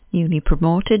Newly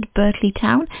promoted Berkeley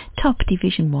Town top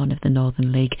Division 1 of the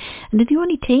Northern League and are the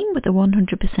only team with a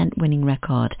 100% winning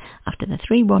record after the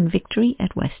 3-1 victory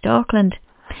at West Auckland.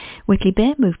 Whitley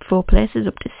Bay moved 4 places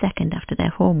up to second after their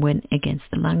home win against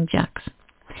the Langjacks.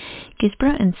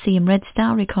 Gisborough and Seaham Red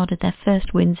Star recorded their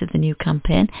first wins of the new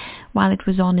campaign, while it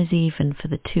was on as even for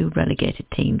the 2 relegated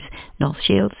teams, North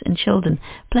Shields and Shildon,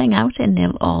 playing out a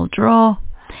 0-0 draw.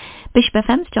 Bishop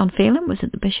FM's John Phelan was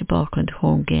at the Bishop Auckland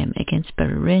home game against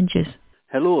Boro Rangers.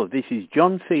 Hello, this is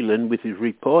John Phelan with his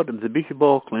report of the Bishop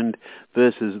Auckland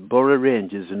versus Boro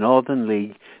Rangers Northern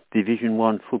League Division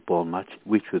 1 football match,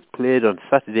 which was played on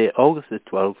Saturday, August the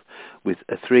 12th, with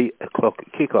a 3 o'clock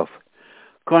kick-off.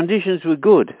 Conditions were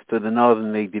good for the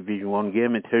Northern League Division 1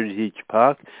 game at Heritage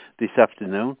Park this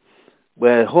afternoon,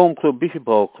 where home club Bishop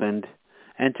Auckland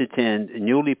entertained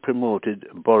newly promoted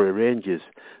Boro Rangers.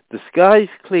 The skies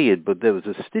cleared, but there was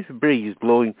a stiff breeze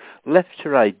blowing left to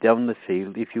right down the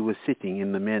field if you were sitting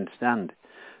in the main stand.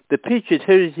 The pitch at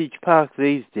Heritage Park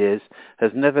these days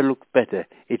has never looked better.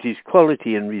 It is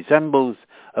quality and resembles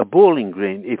a bowling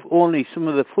green, if only some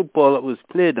of the football that was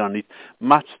played on it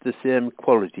matched the same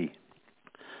quality.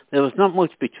 There was not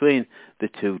much between the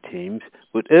 2 teams,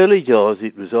 but early doors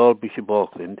it was all Bishop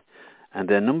Auckland, and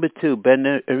their number 2,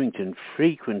 Ben Errington,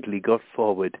 frequently got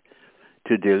forward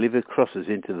to deliver crosses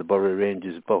into the Boro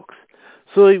Rangers box.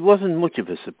 So it wasn't much of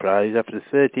a surprise after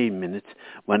 13 minutes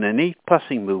when a neat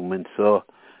passing movement saw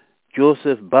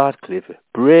Joseph Bartcliffe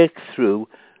break through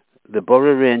the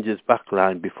Boro Rangers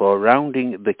backline before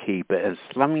rounding the keeper and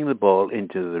slamming the ball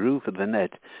into the roof of the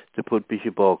net to put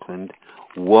Bishop Auckland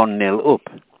 1-0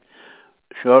 up.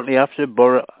 Shortly after,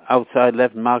 Boro outside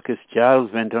left Marcus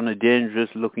Giles went on a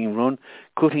dangerous-looking run,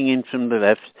 cutting in from the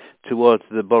left towards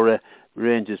the Boro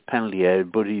Rangers penalty area,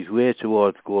 but his way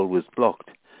towards goal was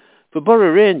blocked. For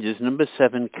Boro Rangers, number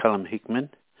 7, Callum Hickman,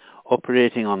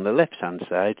 operating on the left-hand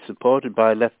side, supported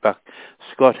by left-back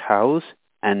Scott Howes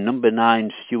and number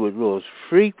 9, Stuart Rose.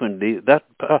 Frequently, that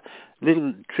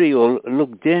little trio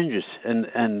looked dangerous, and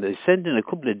they sent in a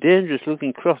couple of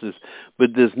dangerous-looking crosses,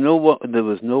 but there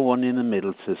was no one in the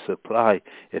middle to supply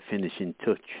a finishing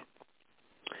touch.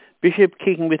 Bishop,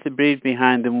 kicking with the breeze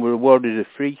behind them, were awarded a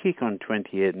free kick on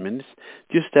 28 minutes,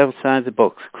 just outside the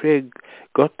box. Craig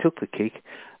Gott took the kick,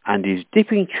 and his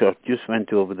dipping shot just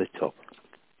went over the top.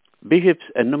 Bishop's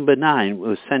number 9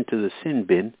 was sent to the sin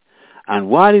bin, and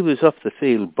while he was off the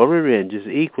field, Boro Rangers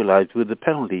equalised with a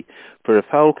penalty for a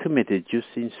foul committed just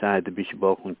inside the Bishop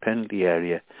Auckland penalty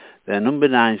area. Their number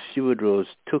 9, Stuart Rose,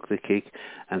 took the kick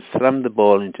and slammed the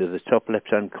ball into the top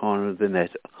left-hand corner of the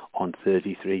net on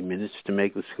 33 minutes to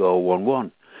make the score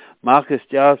 1-1. Marcus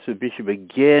Giles for Bishop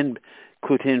again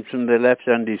cut in from the left,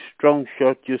 and his strong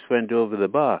shot just went over the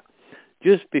bar.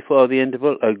 Just before the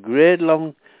interval, a great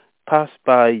long pass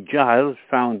by Giles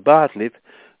found Bartcliffe,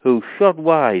 who shot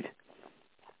wide.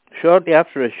 Shortly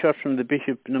after, a shot from the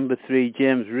Bishop number 3,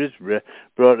 James Risborough,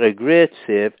 brought a great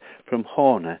save from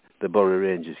Horner, the Boro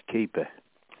Rangers keeper.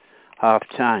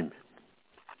 Half-time.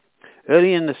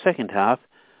 Early in the second half,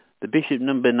 the Bishop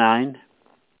number 9,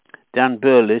 Dan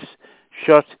Burles,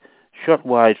 shot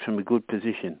wide from a good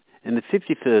position. In the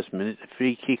 51st minute, a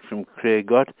free kick from Craig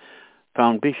Gott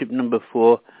found Bishop number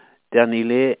 4, Danny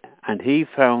Lay, and he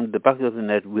found the back of the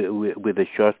net with a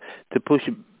shot to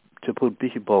put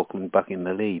Bishop Auckland back in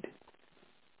the lead.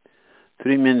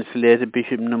 3 minutes later,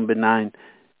 Bishop number 9,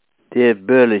 Dave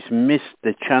Burles, missed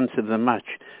the chance of the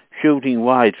match, shooting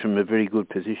wide from a very good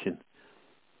position.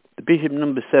 The Bishop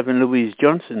number 7, Louise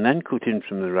Johnson, then cut in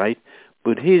from the right,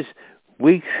 but his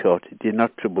weak shot did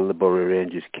not trouble the Boro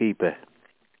Rangers keeper.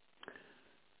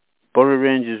 Boro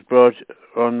Rangers brought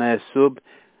on their sub,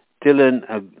 Dylan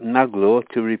Naglo,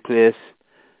 to replace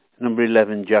number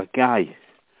 11, Jack Guy.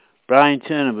 Brian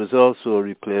Turner was also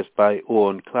replaced by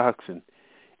Owen Clarkson.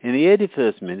 In the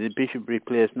 81st minute, Bishop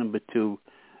replaced number 2,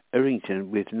 Errington,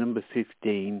 with number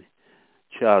 15,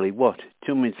 Charlie Watt.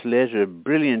 2 minutes later, a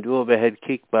brilliant overhead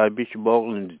kick by Bishop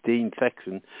Auckland's Dean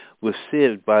Faxon was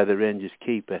saved by the Rangers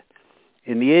keeper.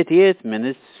 In the 88th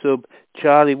minute, sub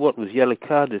Charlie Watt was yellow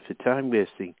carded for time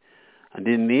wasting. And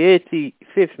in the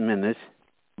 85th minute,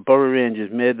 Boro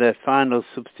Rangers made their final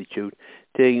substitute,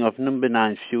 taking off number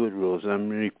 9 Stuart Rose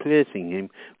and replacing him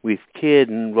with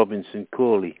Caden Robinson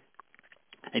Coley.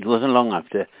 It wasn't long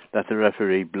after that the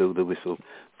referee blew the whistle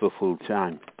for full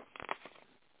time.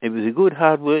 It was a good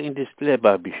hard-working display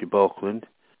by Bishop Auckland,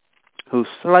 who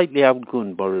slightly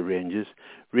outgunned Boro Rangers,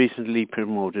 recently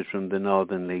promoted from the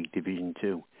Northern League Division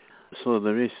 2. So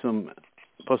there is some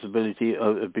possibility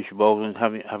of Bishop Auckland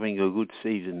having a good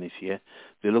season this year.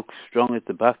 They look strong at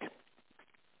the back,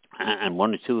 and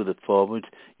 1 or 2 of the forwards,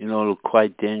 look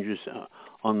quite dangerous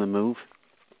on the move.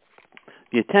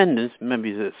 The attendance,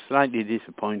 maybe slightly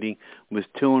disappointing, was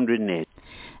 208.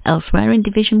 Elsewhere in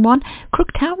Division 1,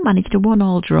 Crooktown managed a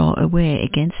 1-1 draw away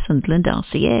against Sunderland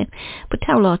RCA, but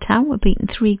Towler Town were beaten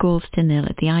 3-0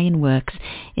 at the Ironworks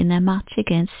in their match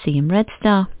against Seaham Red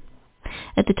Star.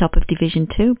 At the top of Division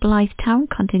 2, Blythe Town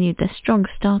continued their strong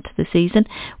start to the season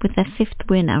with their 5th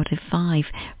win out of 5,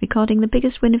 recording the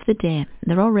biggest win of the day.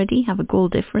 They already have a goal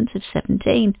difference of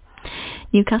 17.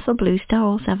 Newcastle Blue Star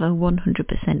also have a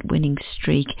 100% winning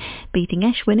streak, beating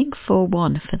Esh-Winning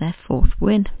 4-1 for their 4th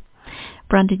win.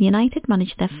 Brandon United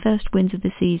managed their first wins of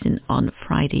the season on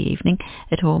Friday evening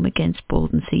at home against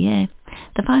Bolton CA.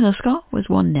 The final score was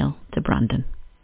 1-0 to Brandon.